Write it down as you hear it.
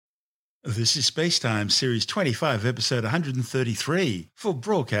This is Spacetime Series 25, Episode 133, for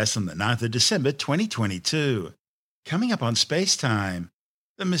broadcast on the 9th of December 2022. Coming up on Spacetime,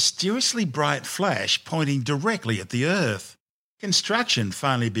 the mysteriously bright flash pointing directly at the Earth. Construction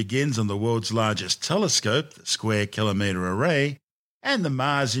finally begins on the world's largest telescope, the Square Kilometre Array, and the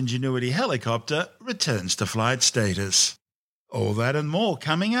Mars Ingenuity helicopter returns to flight status. All that and more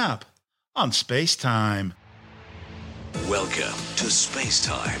coming up on Spacetime. Welcome to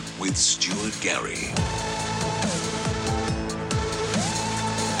Spacetime with Stuart Gary.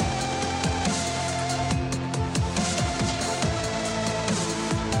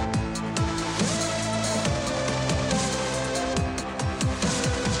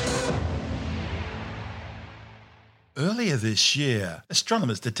 Earlier this year,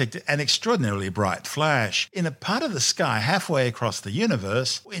 astronomers detected an extraordinarily bright flash in a part of the sky halfway across the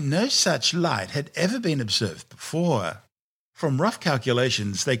universe where no such light had ever been observed before. From rough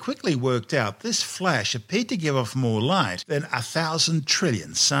calculations, they quickly worked out this flash appeared to give off more light than 1,000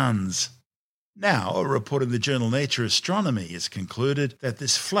 trillion suns. Now, a report in the journal Nature Astronomy has concluded that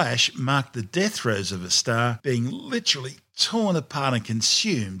this flash marked the death throes of a star being literally torn apart and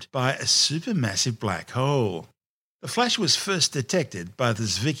consumed by a supermassive black hole. The flash was first detected by the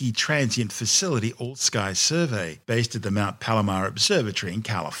Zwicky Transient Facility All-Sky Survey, based at the Mount Palomar Observatory in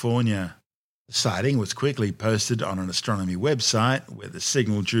California. The sighting was quickly posted on an astronomy website, where the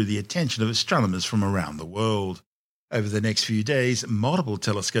signal drew the attention of astronomers from around the world. Over the next few days, multiple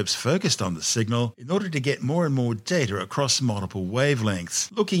telescopes focused on the signal in order to get more and more data across multiple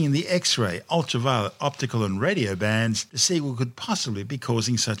wavelengths, looking in the X-ray, ultraviolet, optical and radio bands to see what could possibly be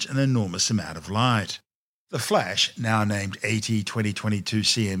causing such an enormous amount of light. The flash, now named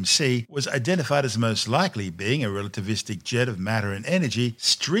AT2022-CMC, was identified as most likely being a relativistic jet of matter and energy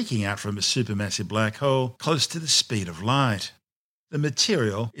streaking out from a supermassive black hole close to the speed of light. The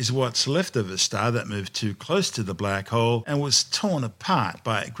material is what's left of a star that moved too close to the black hole and was torn apart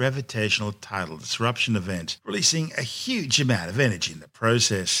by a gravitational tidal disruption event, releasing a huge amount of energy in the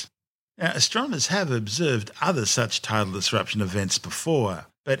process. Now, astronomers have observed other such tidal disruption events before,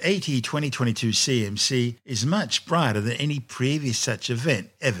 but AT2022-CMC is much brighter than any previous such event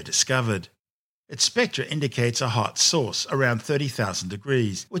ever discovered. Its spectra indicates a hot source around 30,000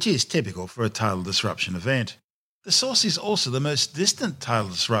 degrees, which is typical for a tidal disruption event. The source is also the most distant tidal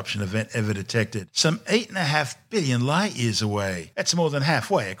disruption event ever detected, some 8.5 billion light-years away. That's more than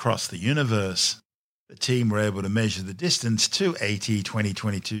halfway across the universe. The team were able to measure the distance to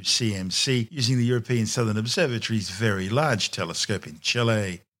AT2022-CMC using the European Southern Observatory's Very Large Telescope in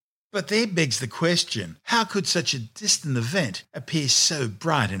Chile. But there begs the question, how could such a distant event appear so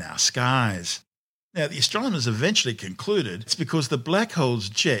bright in our skies? Now, the astronomers eventually concluded it's because the black hole's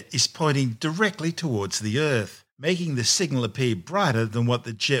jet is pointing directly towards the Earth, making the signal appear brighter than what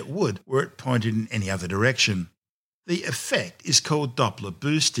the jet would were it pointed in any other direction. The effect is called Doppler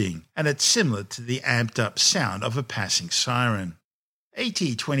boosting, and it's similar to the amped-up sound of a passing siren.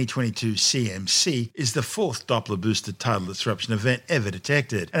 AT2022-CMC is the fourth Doppler-boosted tidal disruption event ever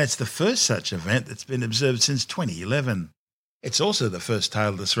detected, and it's the first such event that's been observed since 2011. It's also the first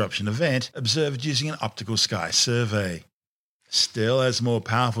tidal disruption event observed using an optical sky survey. Still, as more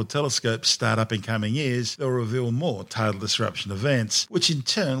powerful telescopes start up in coming years, they'll reveal more tidal disruption events, which in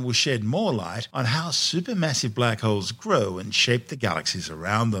turn will shed more light on how supermassive black holes grow and shape the galaxies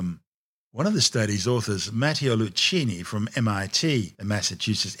around them. One of the study's authors, Matteo Lucchini from MIT, the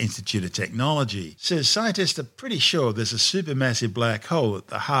Massachusetts Institute of Technology, says scientists are pretty sure there's a supermassive black hole at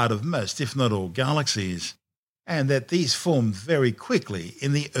the heart of most, if not all, galaxies, and that these formed very quickly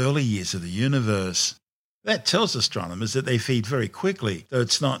in the early years of the universe. That tells astronomers that they feed very quickly, though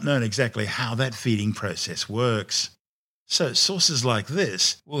it's not known exactly how that feeding process works. So sources like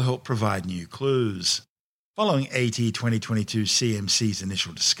this will help provide new clues. Following AT2022-CMC's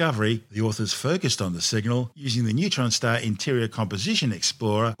initial discovery, the authors focused on the signal using the Neutron Star Interior Composition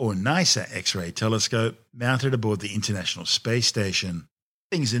Explorer, or NISA X-ray telescope, mounted aboard the International Space Station.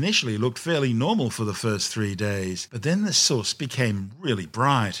 Things initially looked fairly normal for the first 3 days, but then the source became really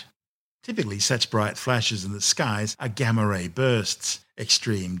bright. Typically, such bright flashes in the skies are gamma-ray bursts,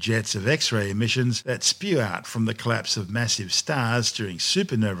 extreme jets of X-ray emissions that spew out from the collapse of massive stars during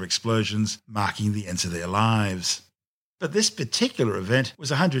supernova explosions, marking the ends of their lives. But this particular event was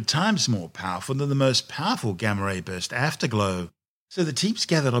 100 times more powerful than the most powerful gamma-ray burst afterglow. So the teams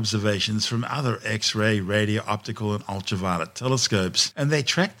gathered observations from other X-ray, radio, optical and ultraviolet telescopes, and they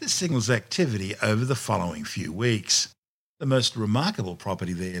tracked the signal's activity over the following few weeks. The most remarkable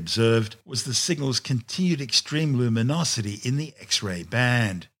property they observed was the signal's continued extreme luminosity in the X-ray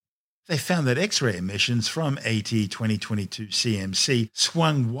band. They found that X-ray emissions from AT2022 CMC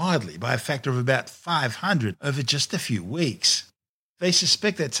swung wildly by a factor of about 500 over just a few weeks. They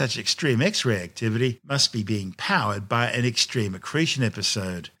suspect that such extreme X-ray activity must be being powered by an extreme accretion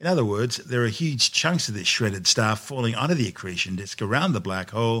episode. In other words, there are huge chunks of this shredded stuff falling onto the accretion disk around the black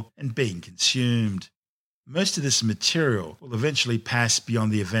hole and being consumed. Most of this material will eventually pass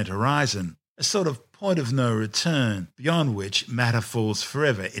beyond the event horizon, a sort of point of no return, beyond which matter falls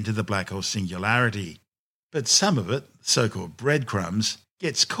forever into the black hole singularity. But some of it, so-called breadcrumbs,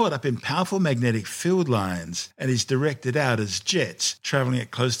 gets caught up in powerful magnetic field lines and is directed out as jets travelling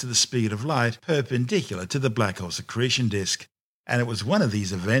at close to the speed of light perpendicular to the black hole's accretion disk. And it was one of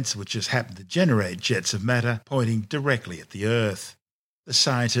these events which has happened to generate jets of matter pointing directly at the Earth. The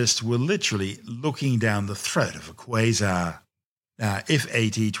scientists were literally looking down the throat of a quasar. Now, if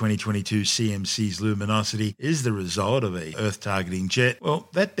AT2022 CMC's luminosity is the result of a Earth-targeting jet, well,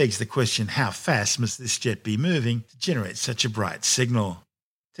 that begs the question, how fast must this jet be moving to generate such a bright signal?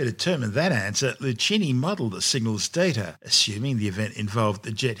 To determine that answer, Lucchini modelled the signal's data, assuming the event involved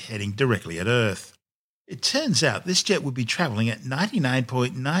the jet heading directly at Earth. It turns out this jet would be travelling at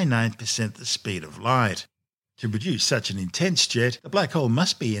 99.99% the speed of light. To produce such an intense jet, the black hole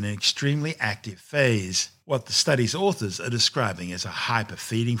must be in an extremely active phase, what the study's authors are describing as a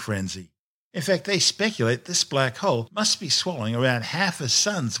hyper-feeding frenzy. In fact, they speculate this black hole must be swallowing around half a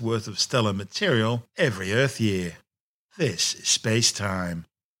sun's worth of stellar material every Earth year. This is space-time.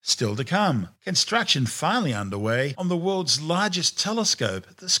 Still to come, construction finally underway on the world's largest telescope,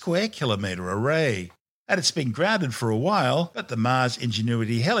 the Square Kilometre Array. And it's been grounded for a while, but the Mars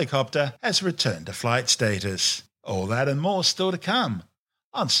Ingenuity helicopter has returned to flight status. All that and more still to come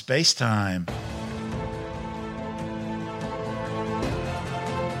on Space Time.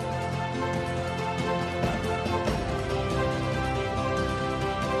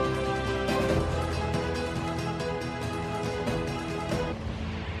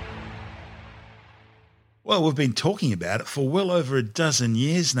 Well, we've been talking about it for well over a dozen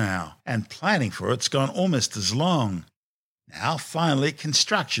years now, and planning for it's gone almost as long. Now, finally,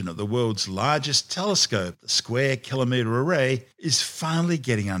 construction of the world's largest telescope, the Square Kilometre Array, is finally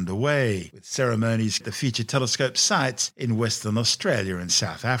getting underway, with ceremonies at the future telescope sites in Western Australia and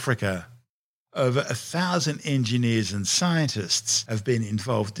South Africa. Over 1,000 engineers and scientists have been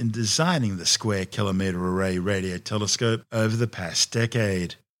involved in designing the Square Kilometre Array radio telescope over the past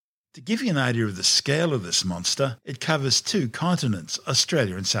decade. To give you an idea of the scale of this monster, it covers 2 continents,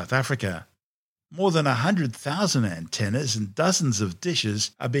 Australia and South Africa. More than 100,000 antennas and dozens of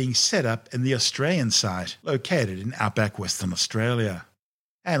dishes are being set up in the Australian site, located in outback Western Australia.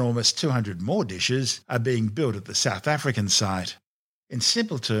 And almost 200 more dishes are being built at the South African site. In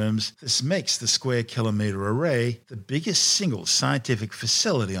simple terms, this makes the Square Kilometre Array the biggest single scientific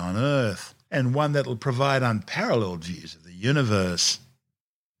facility on Earth, and one that will provide unparalleled views of the universe.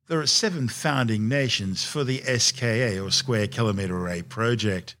 There are 7 founding nations for the SKA or Square Kilometre Array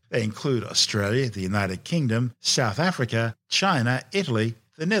project. They include Australia, the United Kingdom, South Africa, China, Italy,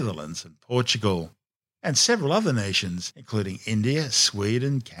 the Netherlands and Portugal. And several other nations, including India,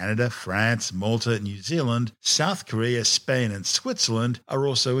 Sweden, Canada, France, Malta, New Zealand, South Korea, Spain and Switzerland, are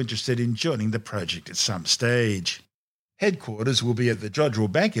also interested in joining the project at some stage. Headquarters will be at the Jodrell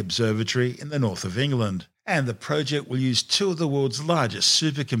Bank Observatory in the north of England, and the project will use 2 of the world's largest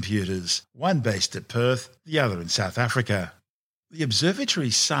supercomputers, one based at Perth, the other in South Africa. The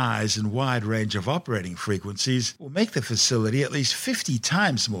observatory's size and wide range of operating frequencies will make the facility at least 50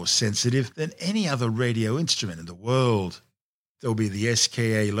 times more sensitive than any other radio instrument in the world. There will be the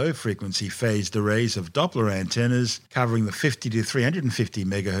SKA low-frequency phased arrays of Doppler antennas covering the 50 to 350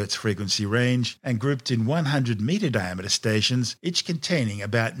 MHz frequency range and grouped in 100-metre diameter stations, each containing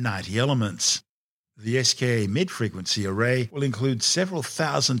about 90 elements. The SKA mid-frequency array will include several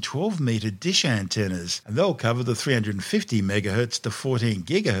thousand 12-metre dish antennas, and they'll cover the 350 MHz to 14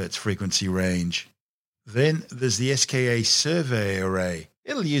 GHz frequency range. Then there's the SKA survey array.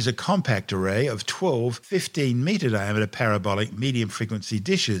 It'll use a compact array of 12 15-metre diameter parabolic medium-frequency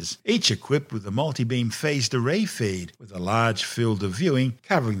dishes, each equipped with a multi-beam phased array feed with a large field of viewing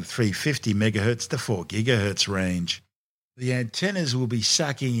covering the 350 MHz to 4 GHz range. The antennas will be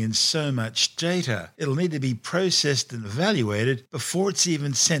sucking in so much data, it'll need to be processed and evaluated before it's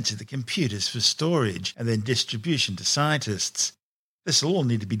even sent to the computers for storage and then distribution to scientists. This will all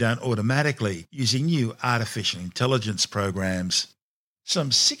need to be done automatically using new artificial intelligence programs.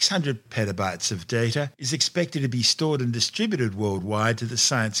 Some 600 petabytes of data is expected to be stored and distributed worldwide to the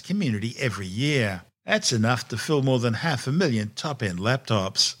science community every year. That's enough to fill more than 500,000 top-end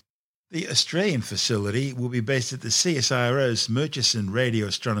laptops. The Australian facility will be based at the CSIRO's Murchison Radio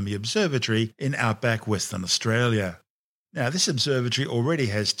Astronomy Observatory in outback Western Australia. Now, this observatory already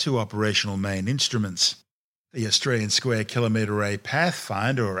has 2 operational main instruments. The Australian Square Kilometre Array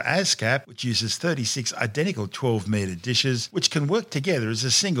Pathfinder, or ASCAP, which uses 36 identical 12-metre dishes, which can work together as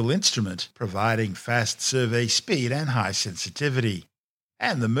a single instrument, providing fast survey speed and high sensitivity.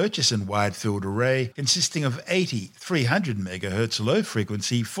 And the Murchison Wide Field Array, consisting of 80 300 MHz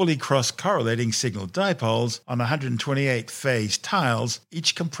low-frequency fully cross-correlating signal dipoles on 128 phase tiles,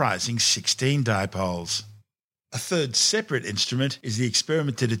 each comprising 16 dipoles. A third separate instrument is the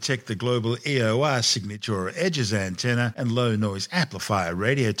experiment to detect the global EOR signature or EDGES antenna and low-noise amplifier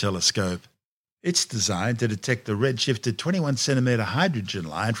radio telescope. It's designed to detect the redshifted 21cm hydrogen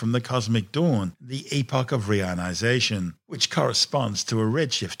line from the cosmic dawn, the epoch of reionization, which corresponds to a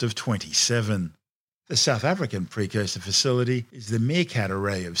redshift of 27. The South African precursor facility is the Meerkat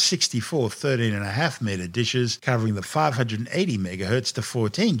array of 64 13.5-metre dishes covering the 580 MHz to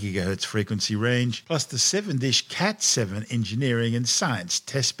 14 GHz frequency range, plus the 7-dish CAT-7 engineering and science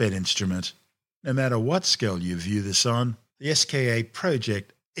testbed instrument. No matter what scale you view this on, the SKA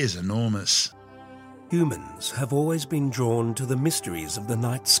project is enormous. Humans have always been drawn to the mysteries of the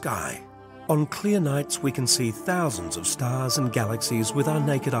night sky. On clear nights we can see thousands of stars and galaxies with our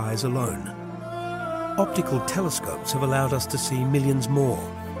naked eyes alone. Optical telescopes have allowed us to see millions more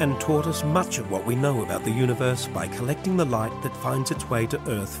and taught us much of what we know about the universe by collecting the light that finds its way to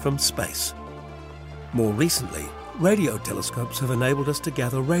Earth from space. More recently, radio telescopes have enabled us to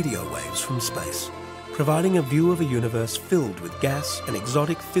gather radio waves from space, providing a view of a universe filled with gas and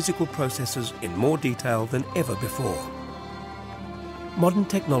exotic physical processes in more detail than ever before. Modern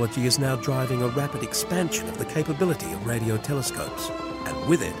technology is now driving a rapid expansion of the capability of radio telescopes, and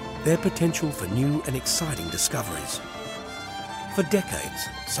with it, their potential for new and exciting discoveries. For decades,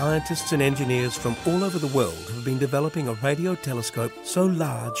 scientists and engineers from all over the world have been developing a radio telescope so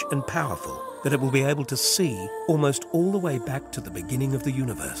large and powerful that it will be able to see almost all the way back to the beginning of the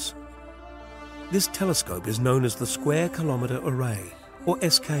universe. This telescope is known as the Square Kilometre Array, or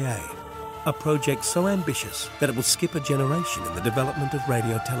SKA, a project so ambitious that it will skip a generation in the development of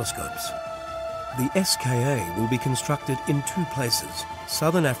radio telescopes. The SKA will be constructed in 2 places,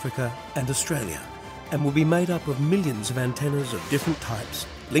 Southern Africa and Australia, and will be made up of millions of antennas of different types,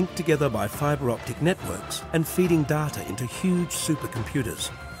 linked together by fibre optic networks and feeding data into huge supercomputers.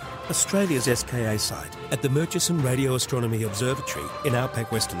 Australia's SKA site at the Murchison Radio Astronomy Observatory in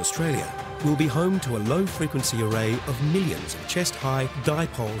outback Western Australia will be home to a low-frequency array of millions of chest-high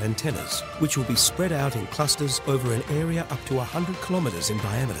dipole antennas, which will be spread out in clusters over an area up to 100 kilometres in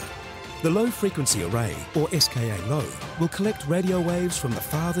diameter. The low-frequency array, or SKA low, will collect radio waves from the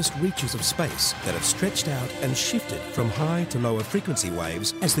farthest reaches of space that have stretched out and shifted from high to lower frequency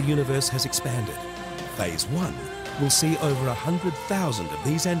waves as the universe has expanded. Phase 1 will see over 100,000 of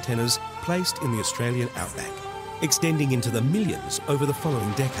these antennas placed in the Australian outback, extending into the millions over the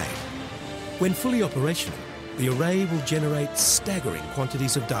following decade. When fully operational, the array will generate staggering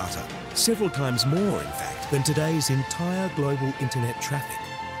quantities of data, several times more, in fact, than today's entire global internet traffic.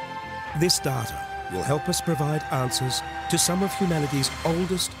 This data will help us provide answers to some of humanity's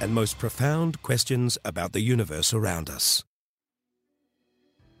oldest and most profound questions about the universe around us.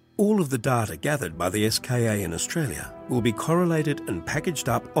 All of the data gathered by the SKA in Australia will be correlated and packaged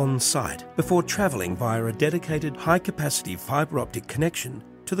up on-site before travelling via a dedicated high-capacity fibre optic connection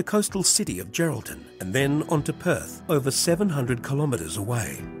to the coastal city of Geraldton and then on to Perth, over 700 kilometres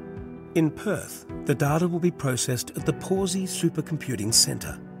away. In Perth, the data will be processed at the Pawsey Supercomputing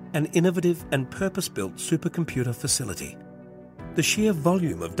Centre, an innovative and purpose-built supercomputer facility. The sheer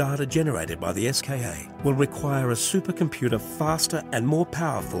volume of data generated by the SKA will require a supercomputer faster and more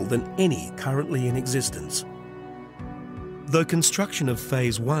powerful than any currently in existence. Though construction of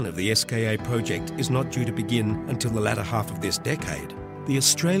Phase 1 of the SKA project is not due to begin until the latter half of this decade, the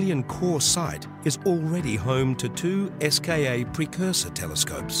Australian core site is already home to 2 SKA precursor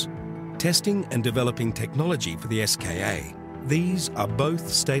telescopes. Testing and developing technology for the SKA, these are both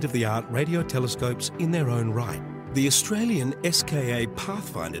state-of-the-art radio telescopes in their own right. The Australian SKA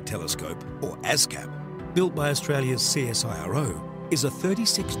Pathfinder Telescope, or ASCAP, built by Australia's CSIRO, is a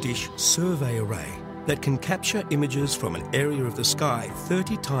 36-dish survey array that can capture images from an area of the sky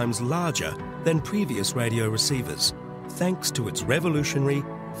 30 times larger than previous radio receivers, thanks to its revolutionary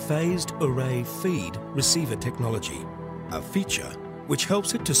phased array feed receiver technology, a feature which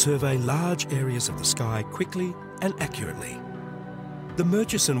helps it to survey large areas of the sky quickly and accurately. The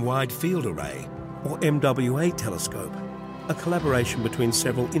Murchison Wide Field Array, or MWA telescope, a collaboration between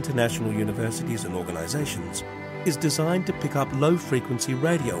several international universities and organisations, is designed to pick up low-frequency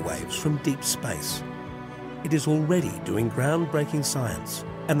radio waves from deep space. It is already doing groundbreaking science,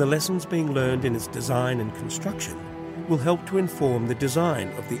 and the lessons being learned in its design and construction will help to inform the design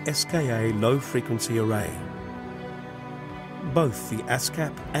of the SKA low-frequency array. Both the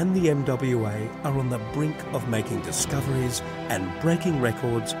ASCAP and the MWA are on the brink of making discoveries and breaking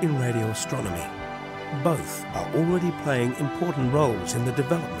records in radio astronomy. Both are already playing important roles in the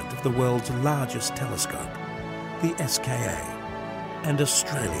development of the world's largest telescope, the SKA. And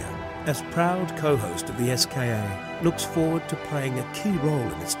Australia, as proud co-host of the SKA, looks forward to playing a key role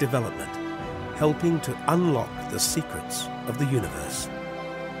in its development, helping to unlock the secrets of the universe.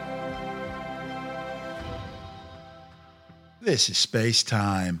 This is Space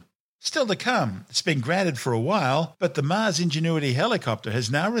Time. Still to come. It's been granted for a while, but the Mars Ingenuity helicopter has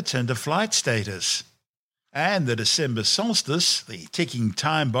now returned to flight status. And the December solstice, the ticking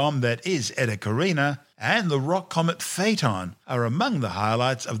time bomb that is Eta Carina, and the rock comet Phaeton are among the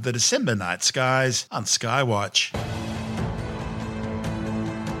highlights of the December night skies on Skywatch.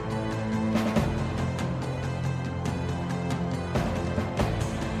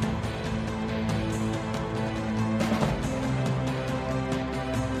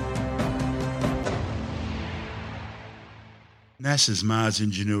 NASA's Mars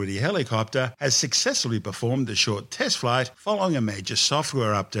Ingenuity helicopter has successfully performed a short test flight following a major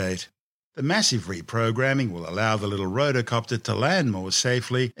software update. The massive reprogramming will allow the little rotocopter to land more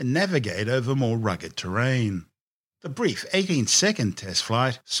safely and navigate over more rugged terrain. The brief 18-second test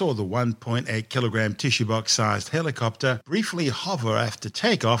flight saw the 1.8 kilogram tissue box-sized helicopter briefly hover after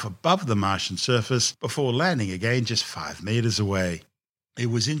takeoff above the Martian surface before landing again just 5 meters away. It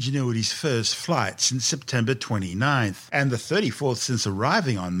was Ingenuity's first flight since September 29th, and the 34th since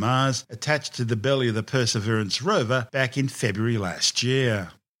arriving on Mars, attached to the belly of the Perseverance rover back in February last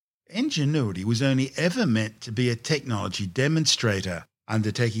year. Ingenuity was only ever meant to be a technology demonstrator,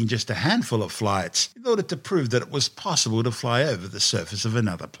 undertaking just a handful of flights in order to prove that it was possible to fly over the surface of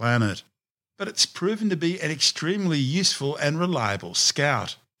another planet. But it's proven to be an extremely useful and reliable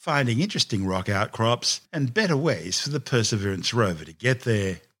scout, finding interesting rock outcrops and better ways for the Perseverance rover to get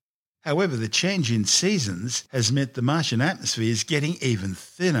there. However, the change in seasons has meant the Martian atmosphere is getting even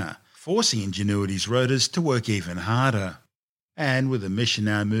thinner, forcing Ingenuity's rotors to work even harder. And with the mission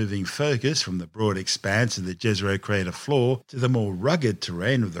now moving focus from the broad expanse of the Jezero crater floor to the more rugged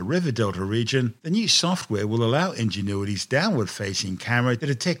terrain of the river delta region, the new software will allow Ingenuity's downward-facing camera to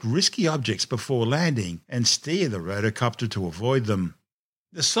detect risky objects before landing and steer the rotocopter to avoid them.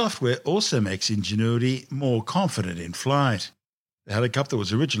 The software also makes Ingenuity more confident in flight. The helicopter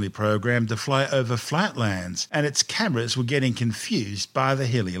was originally programmed to fly over flatlands, and its cameras were getting confused by the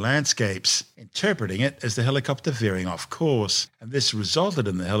hilly landscapes, interpreting it as the helicopter veering off course, and this resulted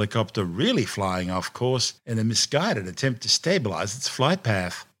in the helicopter really flying off course in a misguided attempt to stabilize its flight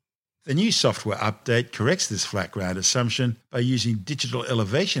path. The new software update corrects this flat ground assumption by using digital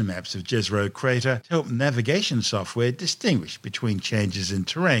elevation maps of Jezero crater to help navigation software distinguish between changes in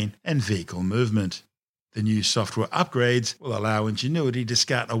terrain and vehicle movement. The new software upgrades will allow Ingenuity to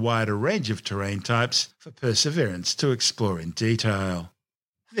scout a wider range of terrain types for Perseverance to explore in detail.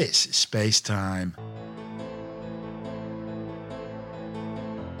 This is Space Time.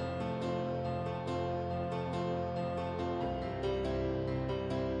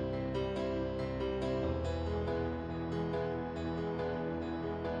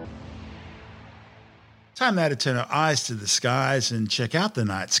 Time now to turn our eyes to the skies and check out the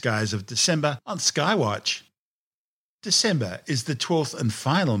night skies of December on Skywatch. December is the 12th and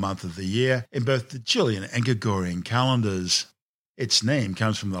final month of the year in both the Julian and Gregorian calendars. Its name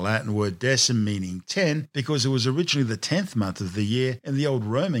comes from the Latin word decim, meaning 10, because it was originally the 10th month of the year in the old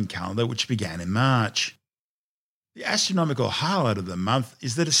Roman calendar, which began in March. The astronomical highlight of the month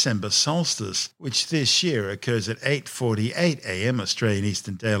is the December solstice, which this year occurs at 8:48 a.m. Australian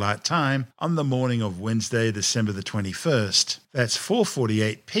Eastern Daylight Time on the morning of Wednesday, December the 21st. That's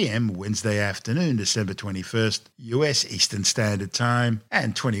 4:48 p.m. Wednesday afternoon, December 21st, US Eastern Standard Time,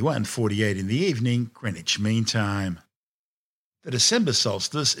 and 21:48 in the evening, Greenwich Mean Time. The December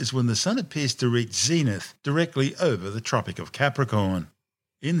solstice is when the sun appears to reach zenith directly over the Tropic of Capricorn.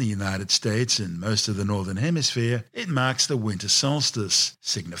 In the United States and most of the Northern Hemisphere, it marks the winter solstice,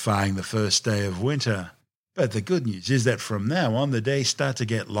 signifying the first day of winter. But the good news is that from now on the days start to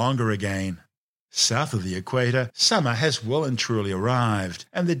get longer again. South of the equator, summer has well and truly arrived,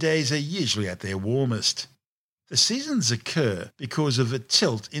 and the days are usually at their warmest. The seasons occur because of a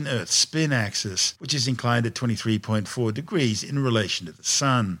tilt in Earth's spin axis, which is inclined at 23.4 degrees in relation to the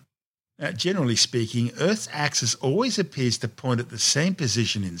Sun. Now, generally speaking, Earth's axis always appears to point at the same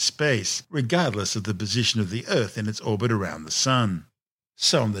position in space, regardless of the position of the Earth in its orbit around the Sun.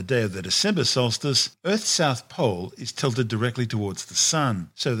 So on the day of the December solstice, Earth's south pole is tilted directly towards the Sun,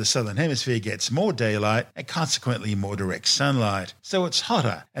 so the southern hemisphere gets more daylight and consequently more direct sunlight, so it's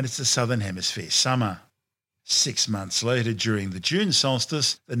hotter and it's the southern hemisphere summer. 6 months later, during the June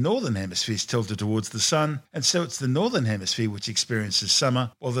solstice, the northern hemisphere is tilted towards the Sun, and so it's the northern hemisphere which experiences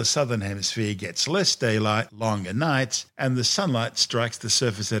summer, while the southern hemisphere gets less daylight, longer nights, and the sunlight strikes the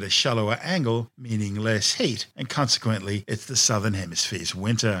surface at a shallower angle, meaning less heat, and consequently it's the southern hemisphere's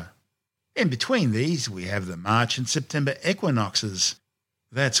winter. In between these, we have the March and September equinoxes.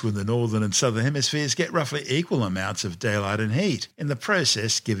 That's when the northern and southern hemispheres get roughly equal amounts of daylight and heat, in the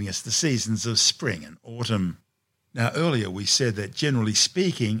process giving us the seasons of spring and autumn. Now earlier we said that generally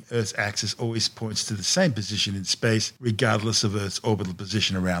speaking, Earth's axis always points to the same position in space regardless of Earth's orbital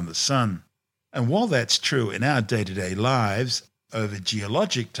position around the Sun. And while that's true in our day-to-day lives, over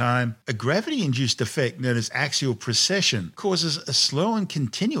geologic time, a gravity-induced effect known as axial precession causes a slow and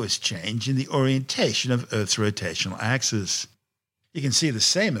continuous change in the orientation of Earth's rotational axis. You can see the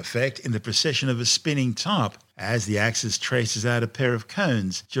same effect in the precession of a spinning top as the axis traces out a pair of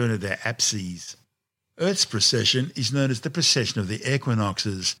cones joined at their apses. Earth's precession is known as the precession of the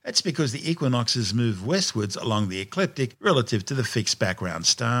equinoxes. That's because the equinoxes move westwards along the ecliptic relative to the fixed background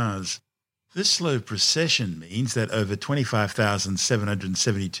stars. This slow precession means that over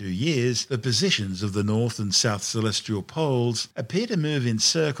 25,772 years, the positions of the north and south celestial poles appear to move in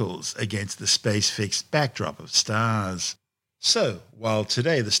circles against the space-fixed backdrop of stars. So, while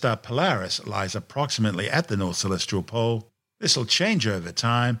today the star Polaris lies approximately at the North Celestial Pole, this will change over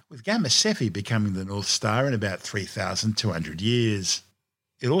time, with Gamma Cephei becoming the North Star in about 3,200 years.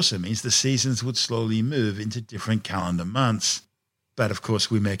 It also means the seasons would slowly move into different calendar months. But of course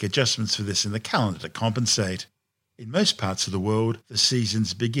we make adjustments for this in the calendar to compensate. In most parts of the world, the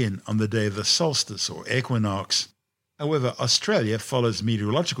seasons begin on the day of the solstice or equinox. However, Australia follows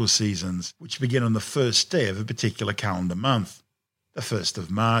meteorological seasons, which begin on the first day of a particular calendar month. The 1st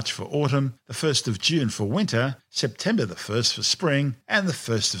of March for autumn, the 1st of June for winter, September the 1st for spring, and the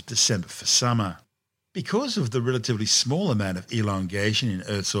 1st of December for summer. Because of the relatively small amount of elongation in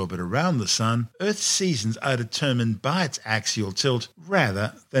Earth's orbit around the Sun, Earth's seasons are determined by its axial tilt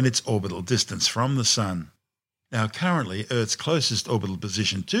rather than its orbital distance from the Sun. Now currently, Earth's closest orbital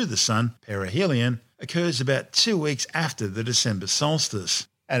position to the Sun, perihelion, occurs about 2 weeks after the December solstice,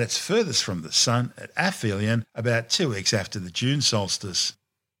 and it's furthest from the Sun at aphelion about 2 weeks after the June solstice.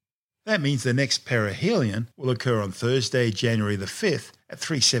 That means the next perihelion will occur on Thursday, January the 5th at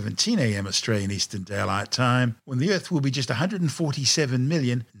 3:17 a.m. Australian Eastern Daylight Time, when the Earth will be just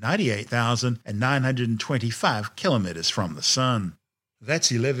 147,098,925 kilometres from the Sun.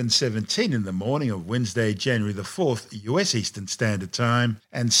 That's 11:17 in the morning of Wednesday, January the 4th, US Eastern Standard Time,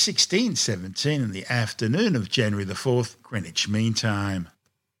 and 16:17 in the afternoon of January the 4th, Greenwich Mean Time.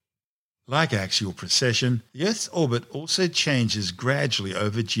 Like axial precession, the Earth's orbit also changes gradually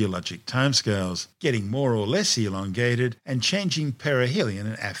over geologic timescales, getting more or less elongated and changing perihelion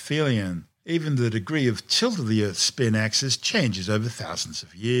and aphelion. Even the degree of tilt of the Earth's spin axis changes over thousands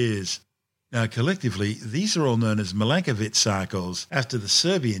of years. Now, collectively, these are all known as Milankovitch cycles, after the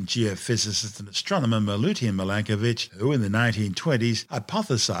Serbian geophysicist and astronomer Milutin Milankovitch, who in the 1920s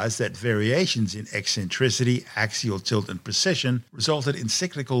hypothesized that variations in eccentricity, axial tilt and precession resulted in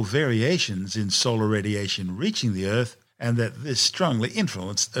cyclical variations in solar radiation reaching the Earth, and that this strongly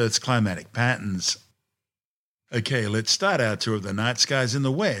influenced Earth's climatic patterns. Okay, let's start our tour of the night skies in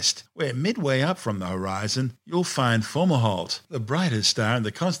the west, where midway up from the horizon you'll find Fomalhaut, the brightest star in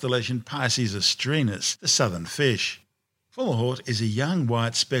the constellation Pisces Austrinus, the southern fish. Fomalhaut is a young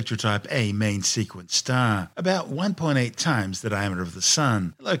white spectrotype A main sequence star, about 1.8 times the diameter of the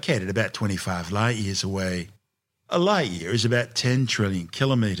Sun, located about 25 light-years away. A light-year is about 10 trillion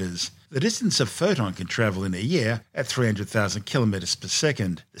kilometres. The distance a photon can travel in a year at 300,000 kilometres per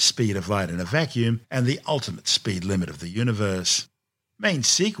second, the speed of light in a vacuum, and the ultimate speed limit of the universe. Main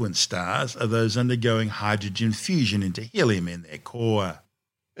sequence stars are those undergoing hydrogen fusion into helium in their core.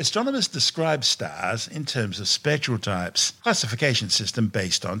 Astronomers describe stars in terms of spectral types, classification system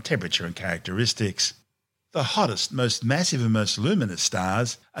based on temperature and characteristics. The hottest, most massive and most luminous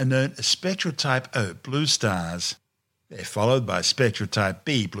stars are known as spectral type O blue stars. They're followed by spectral type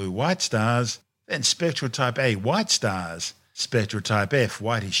B blue-white stars, then spectral type A white stars, spectral type F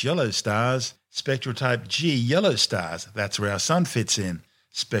whitish-yellow stars, spectral type G yellow stars, that's where our Sun fits in,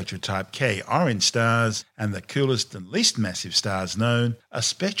 spectral type K orange stars, and the coolest and least massive stars known are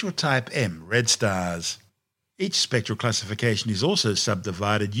spectral type M red stars. Each spectral classification is also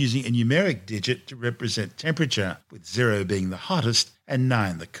subdivided using a numeric digit to represent temperature, with 0 being the hottest and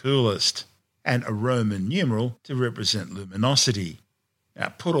 9 the coolest, and a Roman numeral to represent luminosity.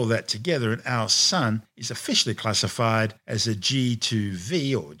 Now, put all that together and our Sun is officially classified as a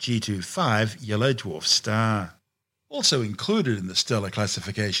G2V or G25 yellow dwarf star. Also included in the stellar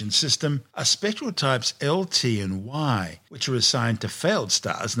classification system are spectral types L, T and Y, which are assigned to failed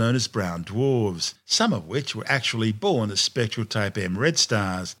stars known as brown dwarfs, some of which were actually born as spectral type M red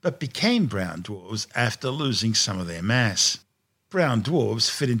stars, but became brown dwarfs after losing some of their mass. Brown dwarfs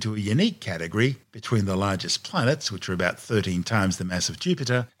fit into a unique category between the largest planets, which are about 13 times the mass of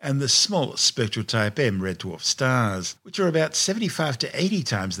Jupiter, and the smallest spectral type M red dwarf stars, which are about 75 to 80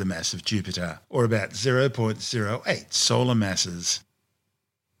 times the mass of Jupiter, or about 0.08 solar masses.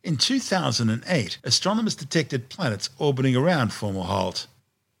 In 2008, astronomers detected planets orbiting around Fomalhaut.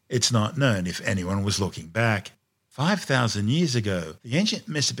 It's not known if anyone was looking back. 5,000 years ago, the ancient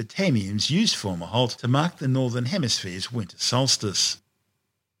Mesopotamians used Fomalhaut to mark the northern hemisphere's winter solstice.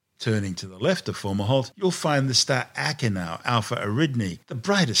 Turning to the left of Fomalhaut, you'll find the star Achernar Alpha Eridani, the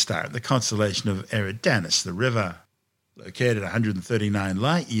brightest star in the constellation of Eridanus the River. Located 139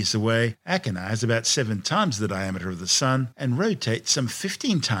 light-years away, Achernar has about 7 times the diameter of the Sun and rotates some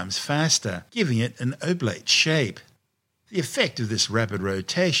 15 times faster, giving it an oblate shape. The effect of this rapid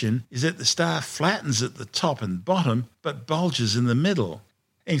rotation is that the star flattens at the top and bottom, but bulges in the middle.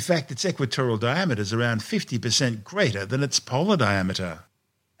 In fact, its equatorial diameter is around 50% greater than its polar diameter.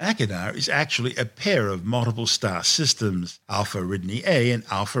 Achernar is actually a pair of multiple star systems, Alpha Eridani A and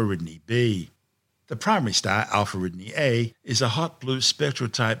Alpha Eridani B. The primary star, Alpha Eridani A, is a hot blue spectral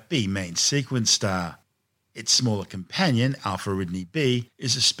type B main sequence star. Its smaller companion, Alpha Eridani B,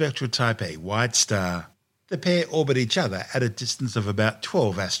 is a spectral type A white star. The pair orbit each other at a distance of about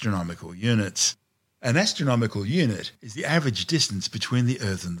 12 astronomical units. An astronomical unit is the average distance between the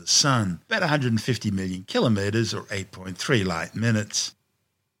Earth and the Sun, about 150 million kilometres or 8.3 light minutes.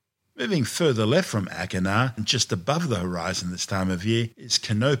 Moving further left from Achernar, and just above the horizon this time of year, is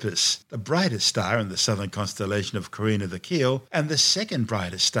Canopus, the brightest star in the southern constellation of Carina the Keel and the second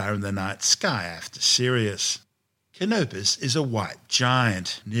brightest star in the night sky after Sirius. Canopus is a white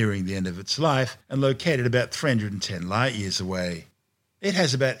giant, nearing the end of its life and located about 310 light-years away. It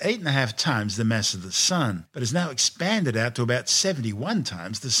has about 8.5 times the mass of the Sun, but has now expanded out to about 71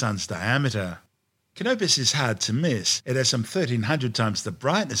 times the Sun's diameter. Canopus is hard to miss. It has some 1,300 times the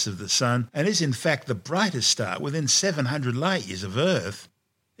brightness of the Sun and is in fact the brightest star within 700 light-years of Earth.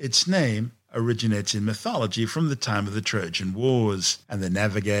 Its name originates in mythology from the time of the Trojan Wars and the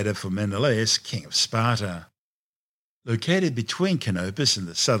navigator for Menelaus, king of Sparta. Located between Canopus and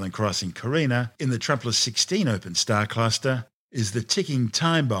the Southern Cross in Carina, in the Trumpler-16 open star cluster, is the ticking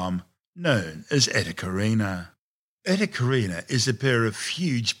time bomb known as Eta Carina. Eta Carina is a pair of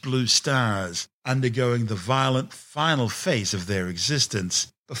huge blue stars undergoing the violent final phase of their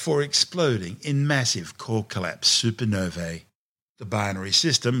existence before exploding in massive core collapse supernovae. The binary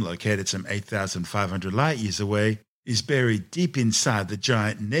system, located some 8,500 light-years away, is buried deep inside the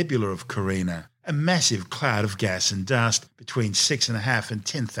giant nebula of Carina, a massive cloud of gas and dust between 6.5 and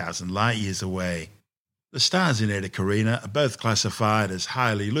 10,000 light-years away. The stars in Eta Carina are both classified as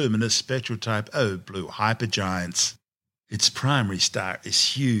highly luminous spectral type O blue hypergiants. Its primary star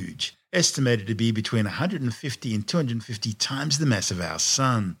is huge, estimated to be between 150 and 250 times the mass of our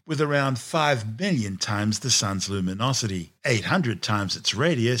Sun, with around 5 million times the Sun's luminosity, 800 times its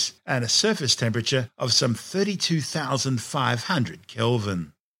radius, and a surface temperature of some 32,500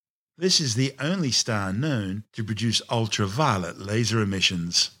 Kelvin. This is the only star known to produce ultraviolet laser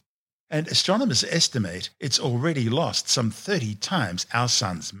emissions. And astronomers estimate it's already lost some 30 times our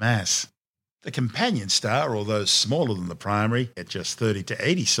Sun's mass. The companion star, although smaller than the primary, at just 30 to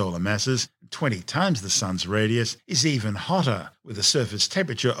 80 solar masses, 20 times the Sun's radius, is even hotter, with a surface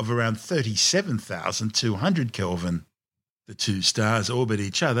temperature of around 37,200 Kelvin. The two stars orbit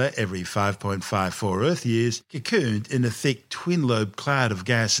each other every 5.54 Earth years, cocooned in a thick twin-lobe cloud of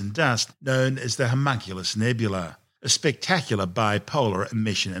gas and dust known as the Homunculus Nebula, a spectacular bipolar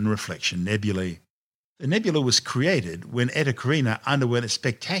emission and reflection nebulae. The nebula was created when Eta Carina underwent a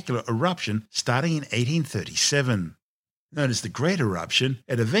spectacular eruption starting in 1837. Known as the Great Eruption,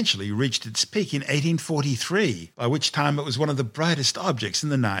 it eventually reached its peak in 1843, by which time it was one of the brightest objects in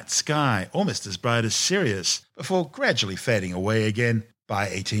the night sky, almost as bright as Sirius, before gradually fading away again by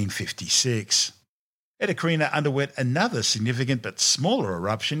 1856. Eta Carina underwent another significant but smaller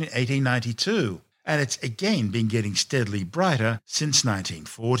eruption in 1892, and it's again been getting steadily brighter since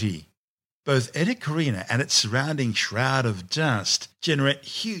 1940. Both Eta Carina and its surrounding shroud of dust generate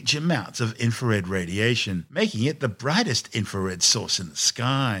huge amounts of infrared radiation, making it the brightest infrared source in the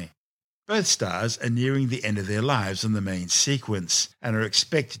sky. Both stars are nearing the end of their lives on the main sequence and are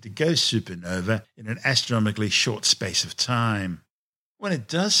expected to go supernova in an astronomically short space of time. When it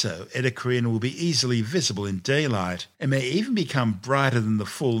does so, Eta Carina will be easily visible in daylight and may even become brighter than the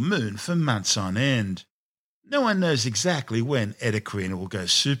full moon for months on end. No one knows exactly when Eta Carina will go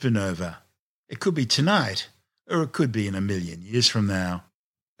supernova. It could be tonight, or it could be in 1 million years from now.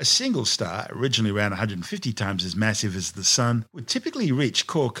 A single star, originally around 150 times as massive as the Sun, would typically reach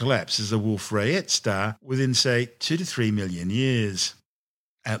core collapse as a Wolf-Rayet star within, say, 2 to 3 million years.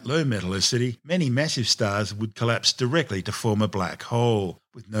 At low metallicity, many massive stars would collapse directly to form a black hole,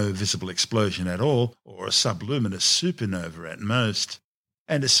 with no visible explosion at all, or a subluminous supernova at most.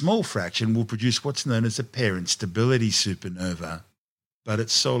 And a small fraction will produce what's known as a pair instability supernova. But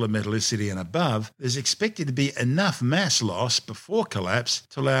at solar metallicity and above, there's expected to be enough mass loss before collapse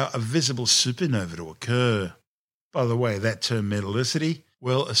to allow a visible supernova to occur. By the way, that term metallicity,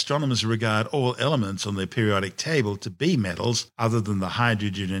 well, astronomers regard all elements on their periodic table to be metals other than the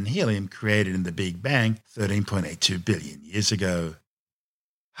hydrogen and helium created in the Big Bang 13.82 billion years ago.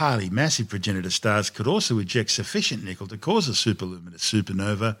 Highly massive progenitor stars could also eject sufficient nickel to cause a superluminous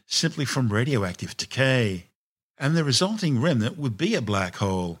supernova simply from radioactive decay. And the resulting remnant would be a black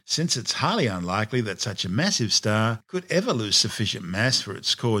hole, since it's highly unlikely that such a massive star could ever lose sufficient mass for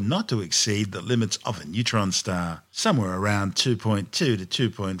its core not to exceed the limits of a neutron star, somewhere around 2.2 to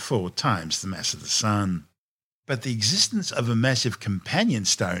 2.4 times the mass of the Sun. But the existence of a massive companion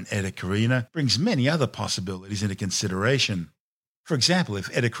star in Eta Carina brings many other possibilities into consideration. For example,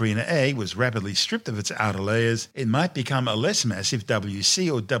 if Eta Carina A was rapidly stripped of its outer layers, it might become a less massive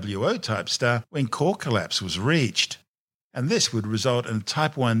WC or WO type star when core collapse was reached. And this would result in a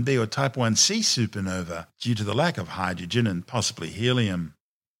Type 1b or Type 1c supernova due to the lack of hydrogen and possibly helium.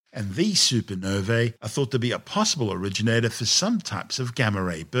 And these supernovae are thought to be a possible originator for some types of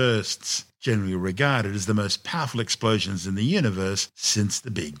gamma-ray bursts, generally regarded as the most powerful explosions in the universe since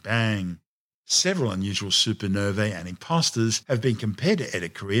the Big Bang. Several unusual supernovae and imposters have been compared to Eta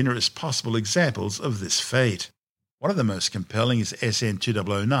Carina as possible examples of this fate. One of the most compelling is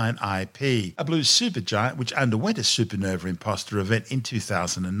SN2009IP, a blue supergiant which underwent a supernova imposter event in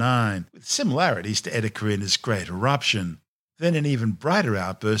 2009, with similarities to Eta Carina's Great Eruption. Then an even brighter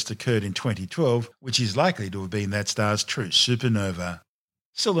outburst occurred in 2012, which is likely to have been that star's true supernova.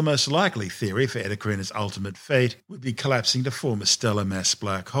 Still, the most likely theory for Eta Carina's ultimate fate would be collapsing to form a stellar mass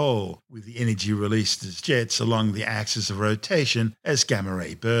black hole, with the energy released as jets along the axis of rotation as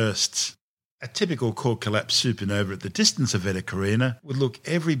gamma-ray bursts. A typical core collapse supernova at the distance of Eta Carina would look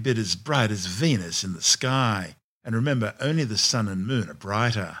every bit as bright as Venus in the sky. And remember, only the Sun and Moon are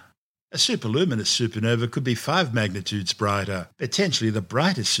brighter. A superluminous supernova could be 5 magnitudes brighter, potentially the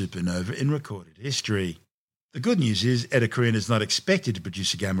brightest supernova in recorded history. The good news is Eta Carina is not expected to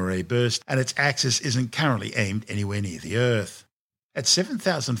produce a gamma-ray burst, and its axis isn't currently aimed anywhere near the Earth. At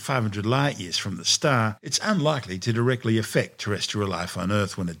 7,500 light-years from the star, it's unlikely to directly affect terrestrial life on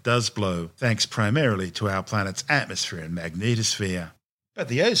Earth when it does blow, thanks primarily to our planet's atmosphere and magnetosphere. But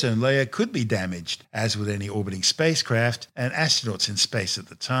the ozone layer could be damaged, as with any orbiting spacecraft and astronauts in space at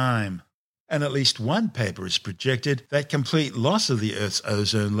the time. And at least one paper has projected that complete loss of the Earth's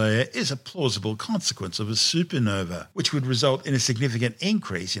ozone layer is a plausible consequence of a supernova, which would result in a significant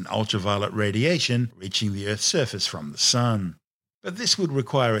increase in ultraviolet radiation reaching the Earth's surface from the Sun. But this would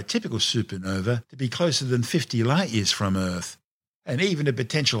require a typical supernova to be closer than 50 light-years from Earth, and even a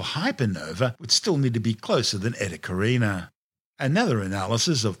potential hypernova would still need to be closer than Eta Carina. Another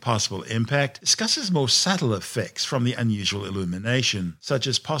analysis of possible impact discusses more subtle effects from the unusual illumination, such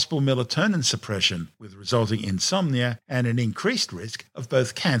as possible melatonin suppression, with resulting insomnia and an increased risk of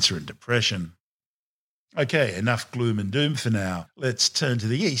both cancer and depression. Okay, enough gloom and doom for now. Let's turn to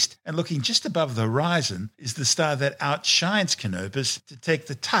the east, and looking just above the horizon is the star that outshines Canopus to take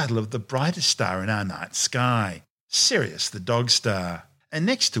the title of the brightest star in our night sky, Sirius the Dog Star. And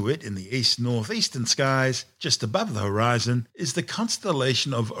next to it, in the east-northeastern skies, just above the horizon, is the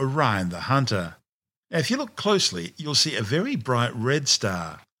constellation of Orion the Hunter. Now, if you look closely, you'll see a very bright red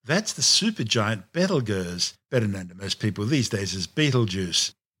star. That's the supergiant Betelgeuse, better known to most people these days as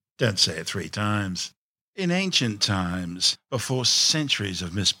Betelgeuse. Don't say it 3 times. In ancient times, before centuries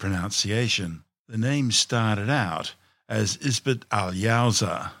of mispronunciation, the name started out as Isbet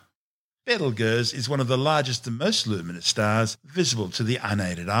al-Yauza. Betelgeuse is one of the largest and most luminous stars visible to the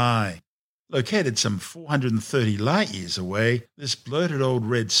unaided eye. Located some 430 light-years away, this bloated old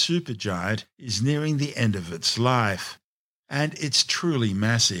red supergiant is nearing the end of its life. And it's truly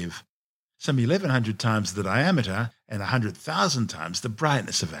massive. some 1,100 times the diameter and 100,000 times the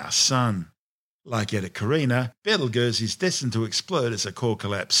brightness of our Sun. Like Eta Carina, Betelgeuse is destined to explode as a core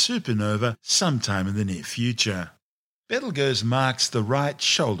collapse supernova sometime in the near future. Betelgeuse marks the right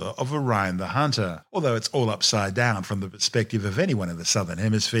shoulder of Orion the Hunter, although it's all upside down from the perspective of anyone in the southern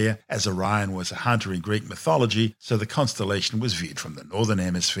hemisphere, as Orion was a hunter in Greek mythology, so the constellation was viewed from the northern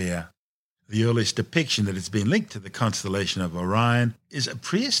hemisphere. The earliest depiction that has been linked to the constellation of Orion is a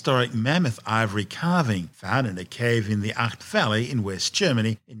prehistoric mammoth ivory carving found in a cave in the Acht Valley in West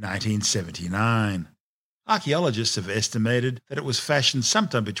Germany in 1979. Archaeologists have estimated that it was fashioned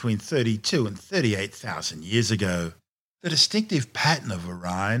sometime between 32 and 38,000 years ago. The distinctive pattern of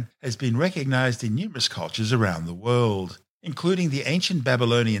Orion has been recognized in numerous cultures around the world, including the ancient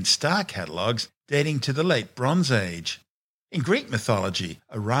Babylonian star catalogues dating to the late Bronze Age. In Greek mythology,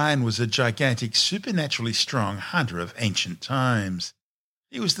 Orion was a gigantic, supernaturally strong hunter of ancient times.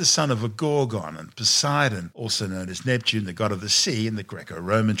 He was the son of a Gorgon and Poseidon, also known as Neptune, the god of the sea in the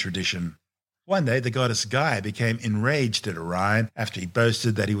Greco-Roman tradition. One day, the goddess Gaia became enraged at Orion after he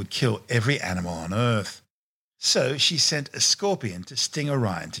boasted that he would kill every animal on Earth. So she sent a scorpion to sting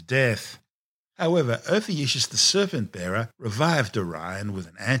Orion to death. However, Ophiuchus the serpent-bearer revived Orion with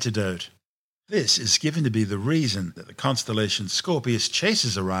an antidote. This is given to be the reason that the constellation Scorpius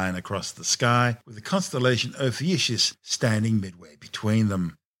chases Orion across the sky, with the constellation Ophiuchus standing midway between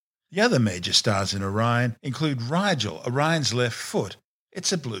them. The other major stars in Orion include Rigel, Orion's left foot.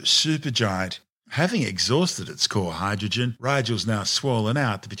 It's a blue supergiant. Having exhausted its core hydrogen, Rigel's now swollen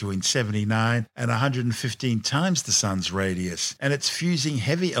out to between 79 and 115 times the Sun's radius, and it's fusing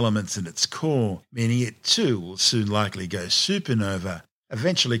heavy elements in its core, meaning it too will soon likely go supernova,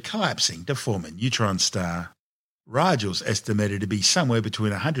 eventually collapsing to form a neutron star. Rigel's estimated to be somewhere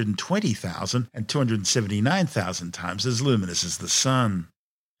between 120,000 and 279,000 times as luminous as the Sun,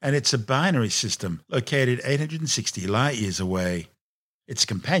 and it's a binary system located 860 light-years away. Its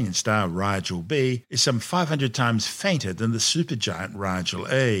companion star, Rigel B, is some 500 times fainter than the supergiant Rigel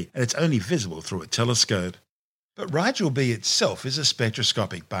A, and it's only visible through a telescope. But Rigel B itself is a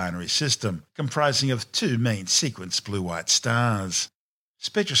spectroscopic binary system, comprising of two main sequence blue-white stars.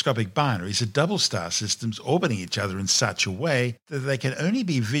 Spectroscopic binaries are double-star systems orbiting each other in such a way that they can only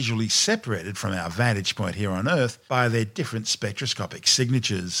be visually separated from our vantage point here on Earth by their different spectroscopic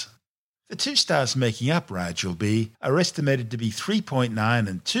signatures. The two stars making up Rigel B are estimated to be 3.9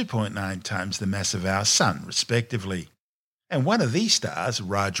 and 2.9 times the mass of our Sun, respectively. And one of these stars,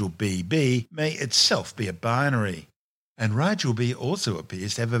 Rigel BB, may itself be a binary. And Rigel B also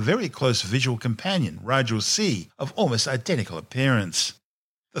appears to have a very close visual companion, Rigel C, of almost identical appearance.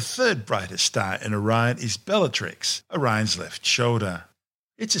 The third brightest star in Orion is Bellatrix, Orion's left shoulder.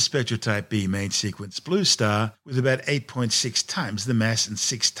 It's a spectrotype B main sequence blue star with about 8.6 times the mass and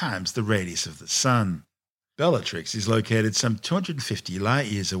 6 times the radius of the Sun. Bellatrix is located some 250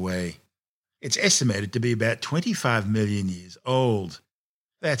 light-years away. It's estimated to be about 25 million years old.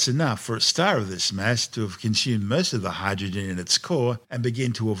 That's enough for a star of this mass to have consumed most of the hydrogen in its core and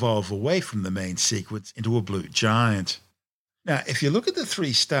begin to evolve away from the main sequence into a blue giant. Now, if you look at the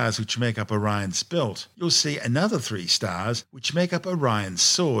 3 stars which make up Orion's belt, you'll see another 3 stars which make up Orion's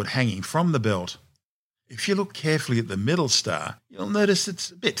sword hanging from the belt. If you look carefully at the middle star, you'll notice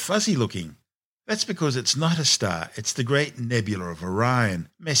it's a bit fuzzy looking. That's because it's not a star, it's the Great Nebula of Orion,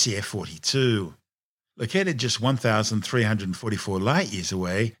 Messier 42. Located just 1,344 light-years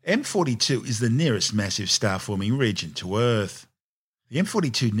away, M42 is the nearest massive star-forming region to Earth. The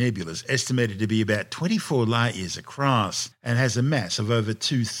M42 nebula is estimated to be about 24 light-years across and has a mass of over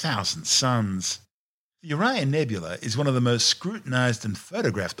 2,000 suns. The Orion Nebula is one of the most scrutinized and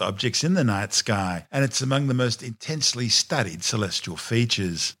photographed objects in the night sky, and it's among the most intensely studied celestial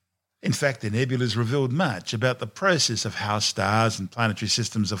features. In fact, the nebula has revealed much about the process of how stars and planetary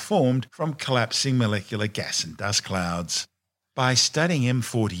systems are formed from collapsing molecular gas and dust clouds. By studying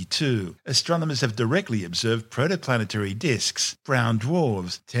M42, astronomers have directly observed protoplanetary disks, brown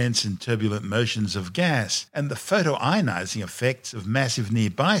dwarfs, tense and turbulent motions of gas, and the photoionizing effects of massive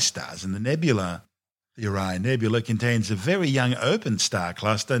nearby stars in the nebula. The Orion Nebula contains a very young open star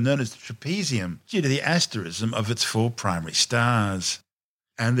cluster known as the trapezium due to the asterism of its 4 primary stars.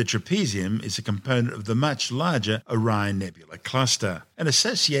 And the trapezium is a component of the much larger Orion Nebula cluster, an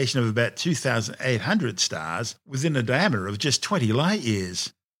association of about 2,800 stars within a diameter of just 20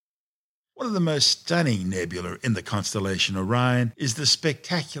 light-years. One of the most stunning nebulae in the constellation Orion is the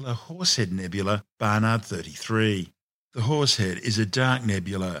spectacular Horsehead Nebula, Barnard 33. The Horsehead is a dark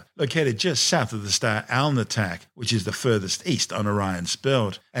nebula located just south of the star Alnitak, which is the furthest east on Orion's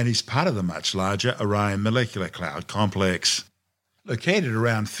belt, and is part of the much larger Orion Molecular Cloud Complex. Located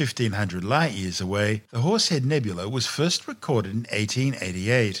around 1,500 light-years away, the Horsehead Nebula was first recorded in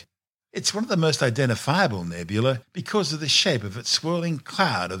 1888. It's one of the most identifiable nebula because of the shape of its swirling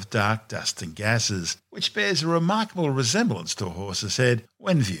cloud of dark dust and gases, which bears a remarkable resemblance to a horse's head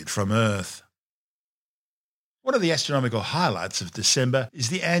when viewed from Earth. One of the astronomical highlights of December is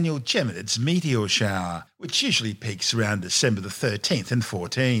the annual Geminids meteor shower, which usually peaks around December the 13th and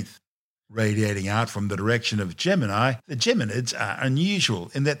 14th. Radiating out from the direction of Gemini, the Geminids are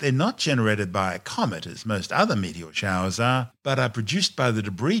unusual in that they're not generated by a comet as most other meteor showers are, but are produced by the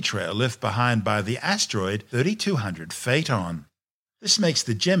debris trail left behind by the asteroid 3200 Phaeton. This makes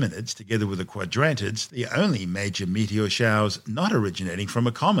the Geminids, together with the Quadrantids, the only major meteor showers not originating from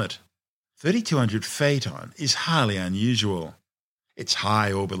a comet. 3200 Phaeton is highly unusual. Its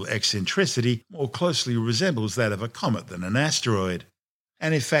high orbital eccentricity more closely resembles that of a comet than an asteroid.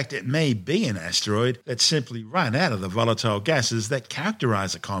 And in fact, it may be an asteroid that's simply run out of the volatile gases that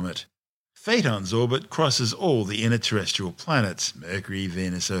characterize a comet. Phaeton's orbit crosses all the inner terrestrial planets, Mercury,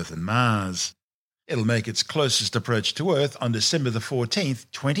 Venus, Earth and Mars. It'll make its closest approach to Earth on December the 14th,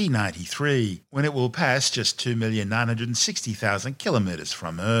 2093, when it will pass just 2,960,000 kilometres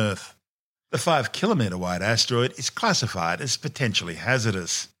from Earth. The 5-kilometre wide asteroid is classified as potentially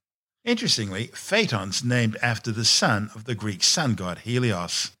hazardous. Interestingly, Phaeton's named after the son of the Greek sun god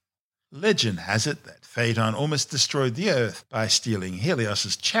Helios. Legend has it that Phaeton almost destroyed the Earth by stealing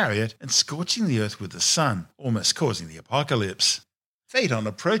Helios's chariot and scorching the Earth with the sun, almost causing the apocalypse. Phaeton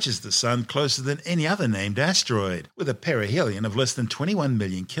approaches the sun closer than any other named asteroid, with a perihelion of less than 21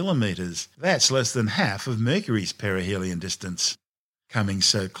 million kilometres. That's less than half of Mercury's perihelion distance. Coming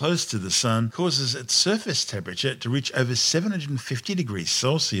so close to the Sun causes its surface temperature to reach over 750 degrees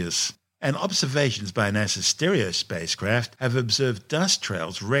Celsius, and observations by NASA's Stereo spacecraft have observed dust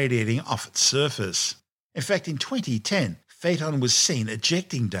trails radiating off its surface. In fact, in 2010, Phaeton was seen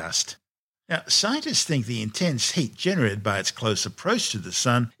ejecting dust. Now, scientists think the intense heat generated by its close approach to the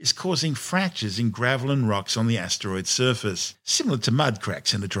Sun is causing fractures in gravel and rocks on the asteroid's surface, similar to mud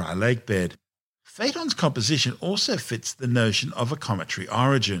cracks in a dry lake bed. Phaeton's composition also fits the notion of a cometary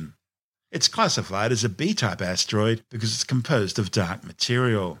origin. It's classified as a B-type asteroid because it's composed of dark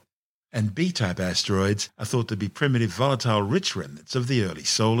material. And B-type asteroids are thought to be primitive volatile rich remnants of the early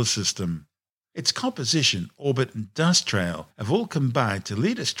solar system. Its composition, orbit and dust trail have all combined to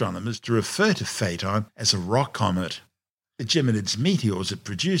lead astronomers to refer to Phaeton as a rock comet. The Geminids meteors it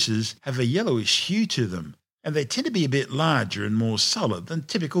produces have a yellowish hue to them, and they tend to be a bit larger and more solid than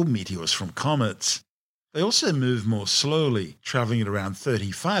typical meteors from comets. They also move more slowly, travelling at around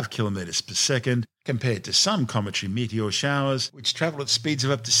 35 kilometres per second, compared to some cometary meteor showers, which travel at speeds of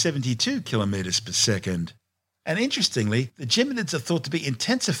up to 72 kilometres per second. And interestingly, the Geminids are thought to be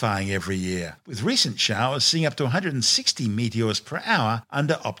intensifying every year, with recent showers seeing up to 160 meteors per hour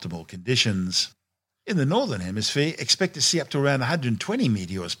under optimal conditions. In the Northern Hemisphere, expect to see up to around 120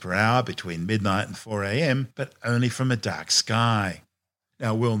 meteors per hour between midnight and 4 a.m, but only from a dark sky.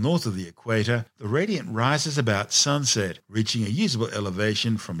 Now, well north of the equator, the radiant rises about sunset, reaching a usable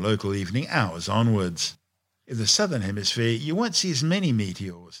elevation from local evening hours onwards. In the Southern Hemisphere, you won't see as many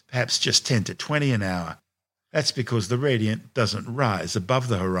meteors, perhaps just 10 to 20 an hour. That's because the radiant doesn't rise above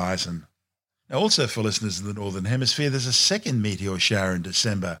the horizon. Now, also for listeners in the Northern Hemisphere, there's a second meteor shower in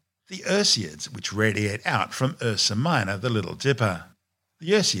December, the Perseids, which radiate out from Ursa Minor, the Little Dipper.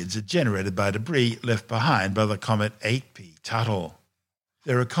 The Perseids are generated by debris left behind by the comet 8P Tuttle.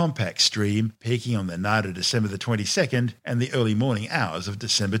 They're a compact stream, peaking on the night of December the 22nd and the early morning hours of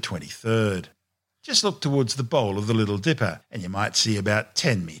December 23rd. Just look towards the bowl of the Little Dipper, and you might see about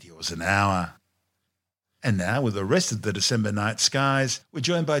 10 meteors an hour. And now, with the rest of the December night skies, we're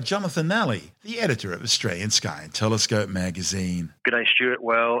joined by Jonathan Nally, the editor of Australian Sky and Telescope magazine. Good day, Stuart.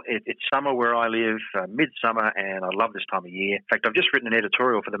 Well, it's summer where I live, midsummer, and I love this time of year. In fact, I've just written an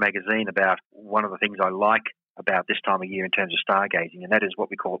editorial for the magazine about one of the things I like about this time of year in terms of stargazing, and that is what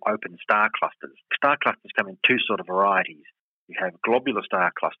we call open star clusters. Star clusters come in two sort of varieties. You have globular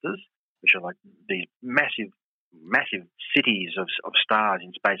star clusters, which are like these massive cities of stars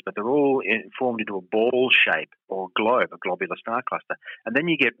in space, but they're all formed into a ball shape or globe, a globular star cluster. And then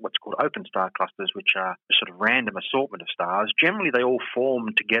you get what's called open star clusters, which are a sort of random assortment of stars. Generally, they all form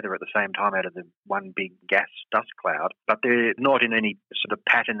together at the same time out of the one big gas dust cloud, but they're not in any sort of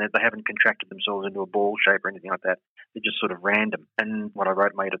pattern, that they haven't contracted themselves into a ball shape or anything like that. They're just sort of random. And what I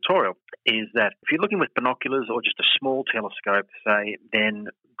wrote in my editorial is that if you're looking with binoculars or just a small telescope, say, then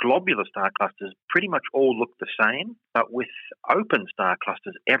globular star clusters pretty much all look the same, but with open star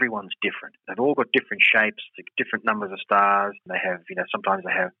clusters, everyone's different. They've all got different shapes, different numbers of stars. They have, sometimes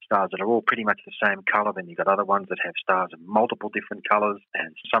they have stars that are all pretty much the same colour. Then you've got other ones that have stars of multiple different colours,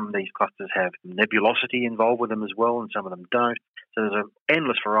 and some of these clusters have nebulosity involved with them as well, and some of them don't. So there's an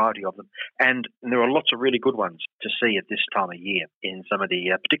endless variety of them, and there are lots of really good ones to see at this time of year in some of the,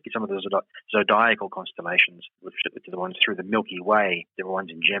 particularly some of the zodiacal constellations, which are the ones through the Milky Way. There are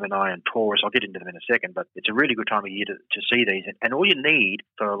ones in Gemini and Taurus. I'll get into them in a second, but it's a really good time of year to see these. And all you need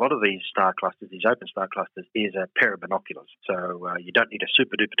for a lot of these star clusters, these open star clusters, is a pair of binoculars. So you don't need a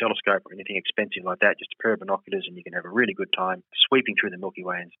super duper telescope or anything expensive like that, just a pair of binoculars, and you can have a really good time sweeping through the Milky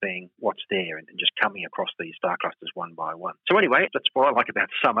Way and seeing what's there and just coming across these star clusters one by one. So anyway, that's what I like about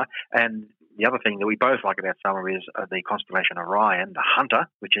summer. And the other thing that we both like about summer is the constellation Orion, the Hunter,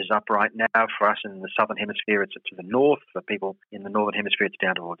 which is up right now for us in the southern hemisphere. It's to the north. For people in the northern hemisphere, it's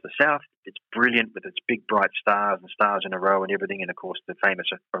down towards the south. It's brilliant with its big bright stars and stars in a row and everything. And of course, the famous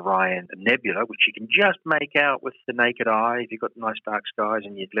Orion Nebula, which you can just make out with the naked eye if you've got nice dark skies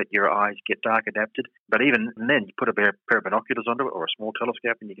and you let your eyes get dark adapted. But even then, you put a pair of binoculars onto it or a small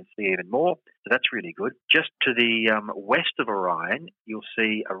telescope and you can see even more. So that's really good. Just to the west of Orion, you'll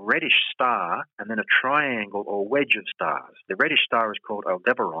see a reddish star and then a triangle or wedge of stars. The reddish star is called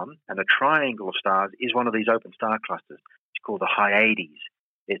Aldebaran, and the triangle of stars is one of these open star clusters. It's called the Hyades.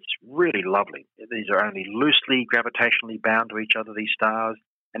 It's really lovely. These are only loosely gravitationally bound to each other, these stars,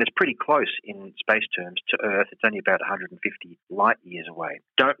 and it's pretty close in space terms to Earth. It's only about 150 light years away.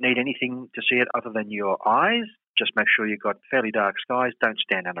 Don't need anything to see it other than your eyes. Just make sure you've got fairly dark skies. Don't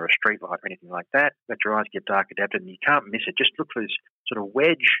stand under a street light or anything like that. Let your eyes get dark adapted and you can't miss it. Just look for this sort of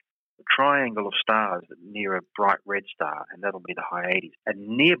wedge, triangle of stars near a bright red star, and that'll be the Hyades.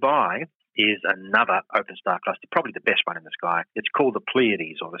 And nearby is another open star cluster, probably the best one in the sky. It's called the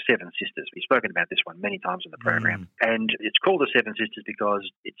Pleiades, or the Seven Sisters. We've spoken about this one many times in the program. And it's called the Seven Sisters because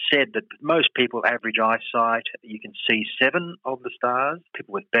it's said that most people, average eyesight, you can see 7 of the stars.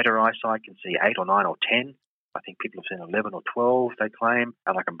 People with better eyesight can see 8 or 9 or 10. I think people have seen 11 or 12, they claim,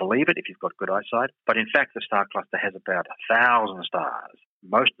 and I can believe it if you've got good eyesight. But in fact, the star cluster has about 1,000 stars.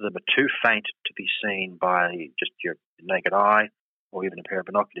 Most of them are too faint to be seen by just your naked eye or even a pair of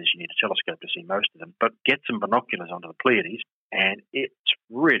binoculars. You need a telescope to see most of them. But get some binoculars onto the Pleiades, and it's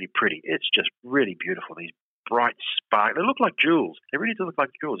really pretty. It's just really beautiful. These bright they look like jewels. They really do look like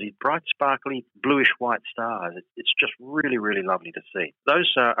jewels. These bright, sparkly, bluish-white stars. It's just really, really lovely to see.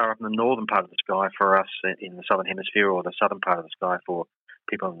 Those are up in the northern part of the sky for us in the southern hemisphere, or the southern part of the sky for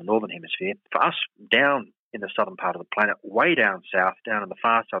people in the northern hemisphere. For us, down in the southern part of the planet, way down south, down in the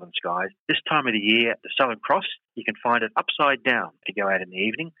far southern skies, this time of the year, the Southern Cross, you can find it upside down if you go out in the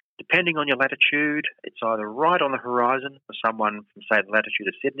evening. Depending on your latitude, it's either right on the horizon for someone from, say, the latitude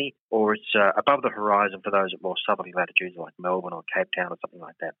of Sydney, or it's above the horizon for those at more southerly latitudes like Melbourne or Cape Town or something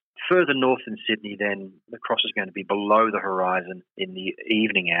like that. Further north in Sydney, then, the cross is going to be below the horizon in the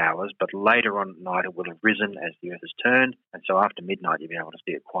evening hours, but later on at night it will have risen as the Earth has turned, and so after midnight you'll be able to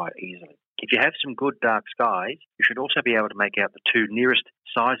see it quite easily. If you have some good dark skies, you should also be able to make out the 2 nearest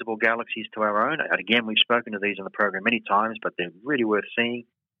sizable galaxies to our own. And again, we've spoken to these on the program many times, but they're really worth seeing.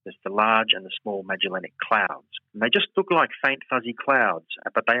 There's the large and the small Magellanic Clouds. And they just look like faint, fuzzy clouds,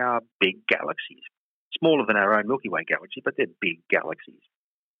 but they are big galaxies. Smaller than our own Milky Way galaxy, but they're big galaxies.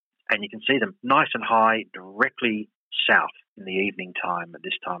 And you can see them nice and high directly south in the evening time at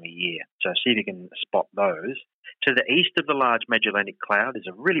this time of year. So see if you can spot those. To the east of the large Magellanic Cloud is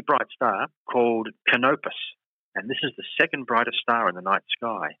a really bright star called Canopus. And this is the second brightest star in the night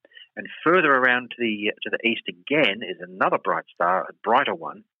sky. And further around to the east again is another bright star, a brighter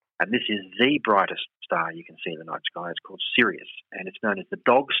one, and this is the brightest star you can see in the night sky. It's called Sirius, and it's known as the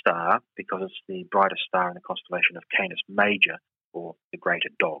Dog Star because it's the brightest star in the constellation of Canis Major, or the Greater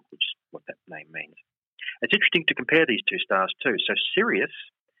Dog, which is what that name means. It's interesting to compare these 2 stars too. So Sirius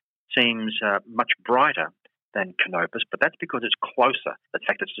seems much brighter than Canopus, but that's because it's closer. In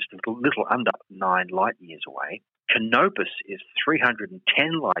fact, it's just a little under 9 light years away. Canopus is 310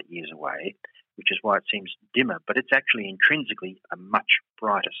 light years away, which is why it seems dimmer, but it's actually intrinsically a much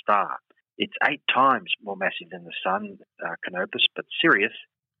brighter star. It's 8 times more massive than the Sun, Canopus, but Sirius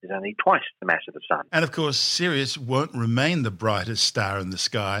is only twice the mass of the Sun. And of course, Sirius won't remain the brightest star in the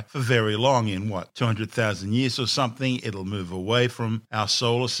sky for very long. In 200,000 years or something, it'll move away from our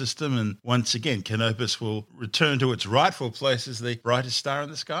solar system, and once again, Canopus will return to its rightful place as the brightest star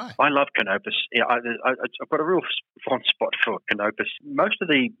in the sky. I love Canopus. Yeah, I've got a real fond spot for Canopus. Most of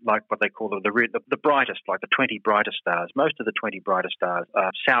the, like what they call the brightest, like the 20 brightest stars, most of the 20 brightest stars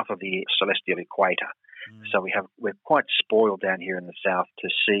are south of the celestial equator. So we're quite spoiled down here in the south to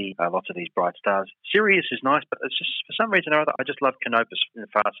see lots of these bright stars. Sirius is nice, but it's just for some reason or other, I just love Canopus in the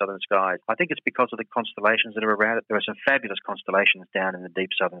far southern skies. I think it's because of the constellations that are around it. There are some fabulous constellations down in the deep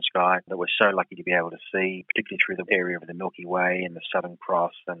southern sky that we're so lucky to be able to see, particularly through the area of the Milky Way and the Southern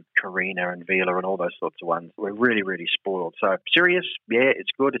Cross and Carina and Vela and all those sorts of ones. We're really, really spoiled. So Sirius, yeah,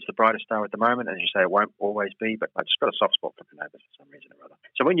 it's good. It's the brightest star at the moment. As you say, it won't always be, but I've just got a soft spot for Canopus for some reason or other.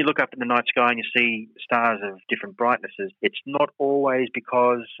 So when you look up in the night sky and you see stars of different brightnesses, it's not always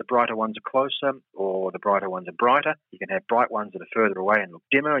because the brighter ones are closer or the brighter ones are brighter. You can have bright ones that are further away and look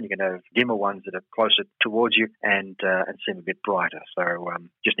dimmer, and you can have dimmer ones that are closer towards you and seem a bit brighter. So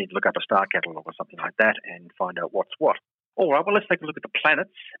just need to look up a star catalogue or something like that and find out what's what. All right, well, let's take a look at the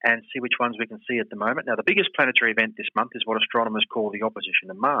planets and see which ones we can see at the moment. Now, the biggest planetary event this month is what astronomers call the opposition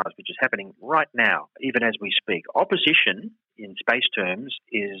to Mars, which is happening right now, even as we speak. Opposition, in space terms,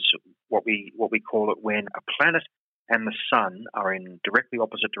 is what we call it when a planet and the sun are in directly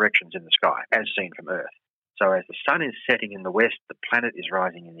opposite directions in the sky, as seen from Earth. So as the sun is setting in the west, the planet is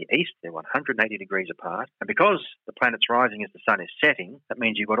rising in the east. They're 180 degrees apart. And because the planet's rising as the sun is setting, that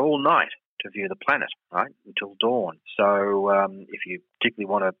means you've got all night to view the planet, right, until dawn. So if you particularly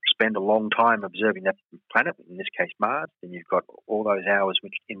want to spend a long time observing that planet, in this case Mars, then you've got all those hours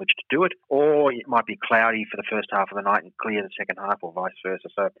in which to do it. Or it might be cloudy for the first half of the night and clear the second half, or vice versa.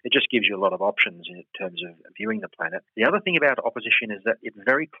 So it just gives you a lot of options in terms of viewing the planet. The other thing about opposition is that it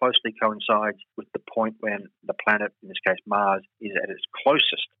very closely coincides with the point when the planet, in this case Mars, is at its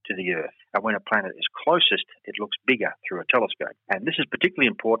closest to the Earth. And when a planet is closest, it looks bigger through a telescope. And this is particularly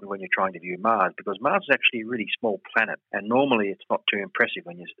important when you're trying to view Mars, because Mars is actually a really small planet, and normally it's not too impressive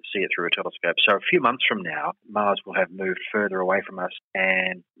when you see it through a telescope. So a few months from now, Mars will have moved further away from us,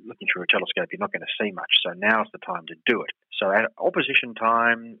 and looking through a telescope, you're not going to see much. So now's the time to do it. So at opposition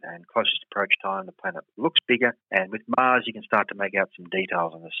time and closest approach time, the planet looks bigger, and with Mars, you can start to make out some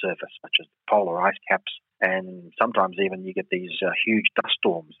details on the surface, such as polar ice caps, and sometimes even you get these huge dust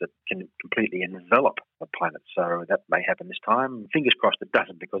storms that can completely envelop a planet. So that may happen this time. Fingers crossed it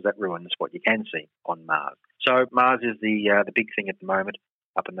doesn't, because that ruins what you can see on Mars. So Mars is the big thing at the moment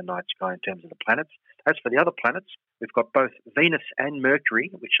up in the night sky in terms of the planets. As for the other planets, we've got both Venus and Mercury,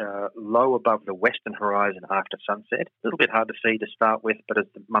 which are low above the western horizon after sunset. A little bit hard to see to start with, but as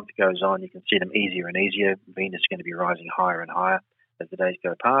the month goes on, you can see them easier and easier. Venus is going to be rising higher and higher as the days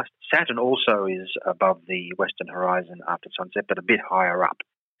go past. Saturn also is above the western horizon after sunset, but a bit higher up.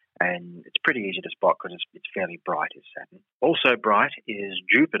 And it's pretty easy to spot because it's fairly bright, is Saturn. Also bright is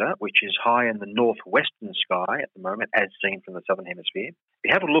Jupiter, which is high in the northwestern sky at the moment, as seen from the southern hemisphere. If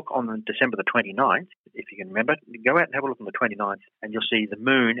you have a look on December the 29th, if you can remember, go out and have a look on the 29th, and you'll see the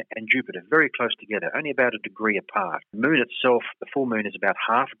moon and Jupiter very close together, only about a degree apart. The moon itself, the full moon, is about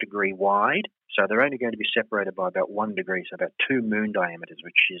half a degree wide, so they're only going to be separated by about 1 degree, so about 2 moon diameters,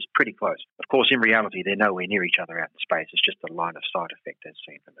 which is pretty close. Of course, in reality, they're nowhere near each other out in space. It's just a line of sight effect as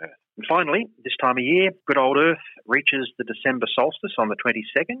seen from Earth. And finally, this time of year, good old Earth reaches the December solstice on the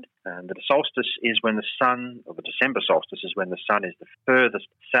 22nd. And the solstice is when the sun, or the December solstice is when the sun is the furthest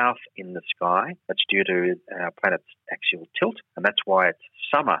south in the sky. That's due to our planet's axial tilt, and that's why it's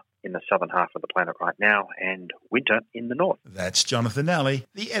summer in the southern half of the planet right now and winter in the north. That's Jonathan Alley,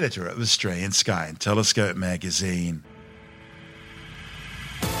 the editor of Australian Sky and Telescope magazine.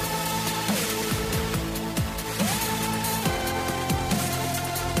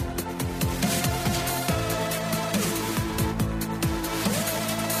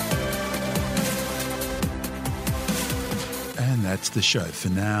 And that's the show for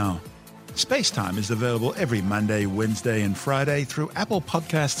now. Spacetime is available every Monday, Wednesday and Friday through Apple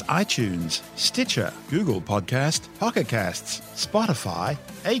Podcasts, iTunes, Stitcher, Google Podcast, Pocket Casts, Spotify,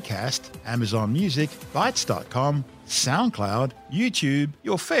 Acast, Amazon Music, Bytes.com, SoundCloud, YouTube,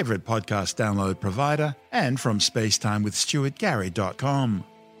 your favourite podcast download provider, and from spacetimewithstuartgary.com.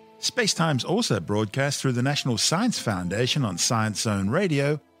 Spacetime's also broadcast through the National Science Foundation on Science Zone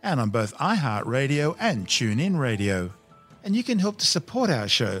Radio and on both iHeartRadio and TuneIn Radio. And you can help to support our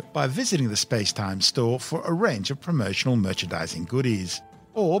show by visiting the Spacetime store for a range of promotional merchandising goodies,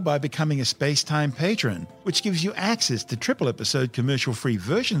 or by becoming a Spacetime patron, which gives you access to triple-episode commercial-free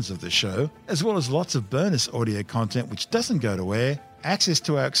versions of the show, as well as lots of bonus audio content which doesn't go to air, access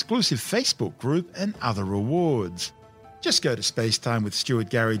to our exclusive Facebook group, and other rewards. Just go to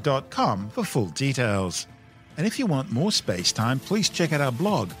spacetimewithstuartgary.com for full details. And if you want more space time, please check out our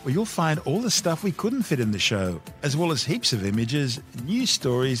blog, where you'll find all the stuff we couldn't fit in the show, as well as heaps of images, news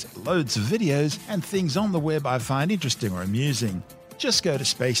stories, loads of videos, and things on the web I find interesting or amusing. Just go to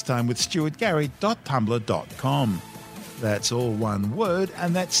spacetimewithstuartgary.tumblr.com. That's all one word,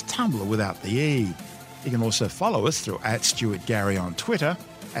 and that's Tumblr without the E. You can also follow us through @StuartGary on Twitter,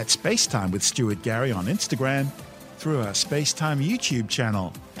 @Spacetime with Stuart Gary on Instagram, through our Spacetime YouTube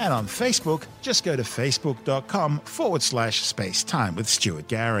channel, and on Facebook, just go to facebook.com/Spacetime with Stuart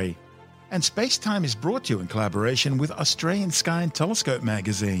Gary. And Spacetime is brought to you in collaboration with Australian Sky and Telescope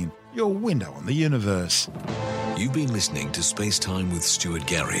magazine, your window on the universe. You've been listening to Spacetime with Stuart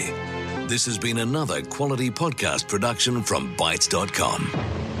Gary. This has been another quality podcast production from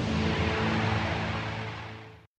Bytes.com.